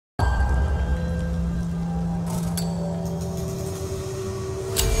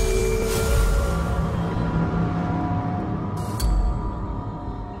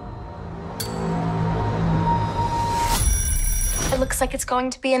Looks like it's going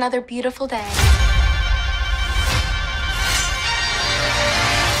to be another beautiful day.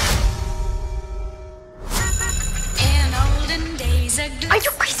 Are you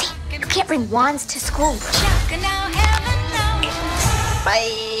crazy? You can't bring wands to school.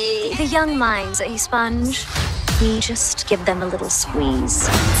 Bye. The young minds, a sponge. We just give them a little squeeze.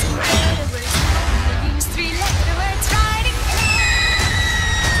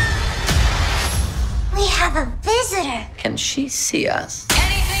 We have a visitor. Can she see us?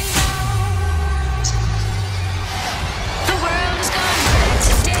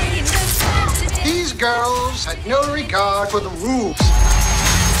 These girls had no regard for the rules.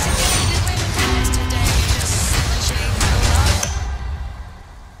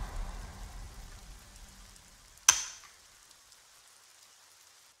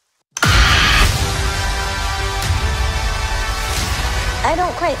 I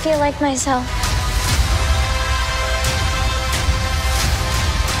don't quite feel like myself.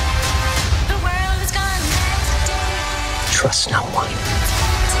 Trust no one.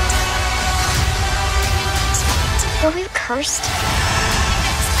 Were we cursed?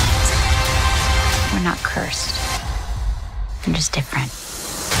 We're not cursed. We're just different.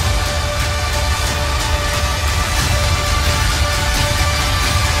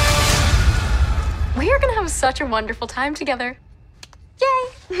 We are gonna have such a wonderful time together.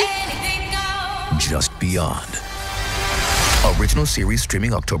 Yay! Just Beyond. Original series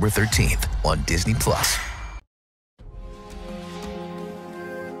streaming October 13th on Disney+.